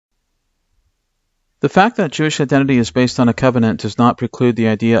The fact that Jewish identity is based on a covenant does not preclude the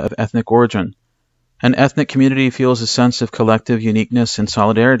idea of ethnic origin. An ethnic community feels a sense of collective uniqueness and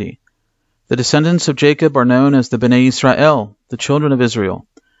solidarity. The descendants of Jacob are known as the Bnei Israel, the children of Israel.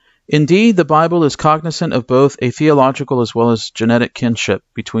 Indeed, the Bible is cognizant of both a theological as well as genetic kinship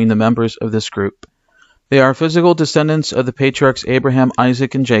between the members of this group. They are physical descendants of the patriarchs Abraham,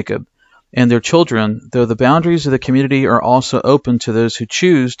 Isaac, and Jacob, and their children, though the boundaries of the community are also open to those who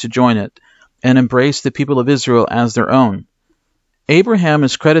choose to join it and embrace the people of Israel as their own. Abraham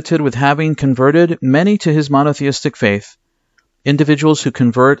is credited with having converted many to his monotheistic faith. Individuals who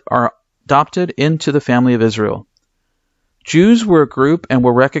convert are adopted into the family of Israel. Jews were a group and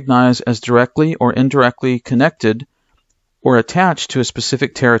were recognized as directly or indirectly connected or attached to a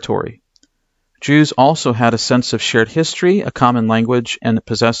specific territory. Jews also had a sense of shared history, a common language, and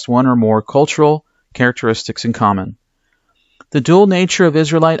possessed one or more cultural characteristics in common. The dual nature of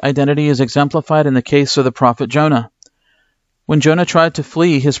Israelite identity is exemplified in the case of the prophet Jonah. When Jonah tried to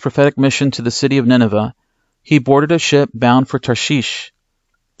flee his prophetic mission to the city of Nineveh, he boarded a ship bound for Tarshish.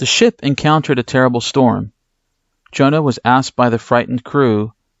 The ship encountered a terrible storm. Jonah was asked by the frightened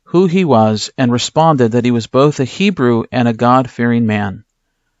crew who he was and responded that he was both a Hebrew and a God-fearing man.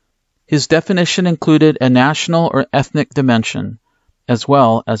 His definition included a national or ethnic dimension, as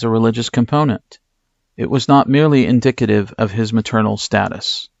well as a religious component. It was not merely indicative of his maternal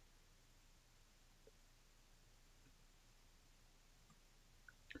status.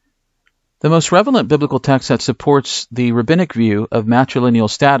 The most relevant biblical text that supports the rabbinic view of matrilineal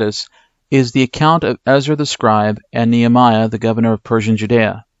status is the account of Ezra the scribe and Nehemiah, the governor of Persian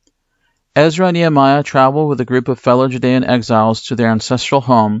Judea. Ezra and Nehemiah traveled with a group of fellow Judean exiles to their ancestral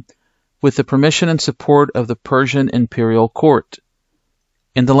home with the permission and support of the Persian imperial court.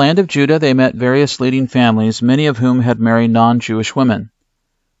 In the land of Judah, they met various leading families, many of whom had married non-Jewish women.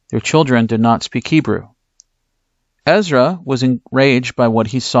 Their children did not speak Hebrew. Ezra was enraged by what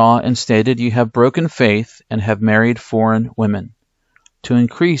he saw and stated, "You have broken faith and have married foreign women," to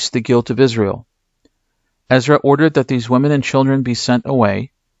increase the guilt of Israel. Ezra ordered that these women and children be sent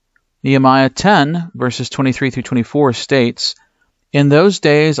away. Nehemiah 10, verses 23 through 24 states, "In those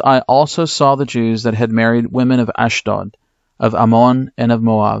days I also saw the Jews that had married women of Ashdod, of Ammon, and of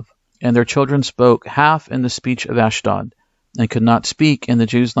Moab, and their children spoke half in the speech of Ashdod, and could not speak in the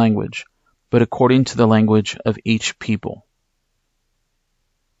Jews' language, but according to the language of each people."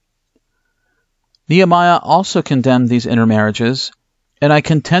 Nehemiah also condemned these intermarriages, "And I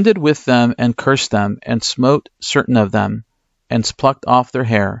contended with them and cursed them, and smote certain of them, and plucked off their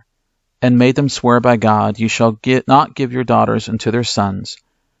hair, and made them swear by God, You shall not give your daughters unto their sons,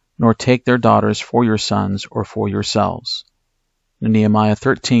 nor take their daughters for your sons or for yourselves." In Nehemiah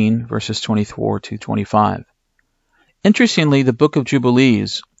 13, verses 24 to 25. Interestingly, the Book of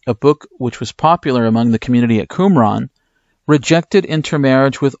Jubilees, a book which was popular among the community at Qumran, rejected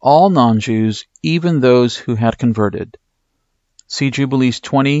intermarriage with all non-Jews, even those who had converted. See Jubilees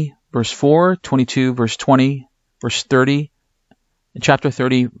 20, verse 4, 22, verse 20, verse 30, and chapter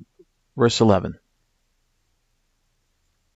 30, verse 11.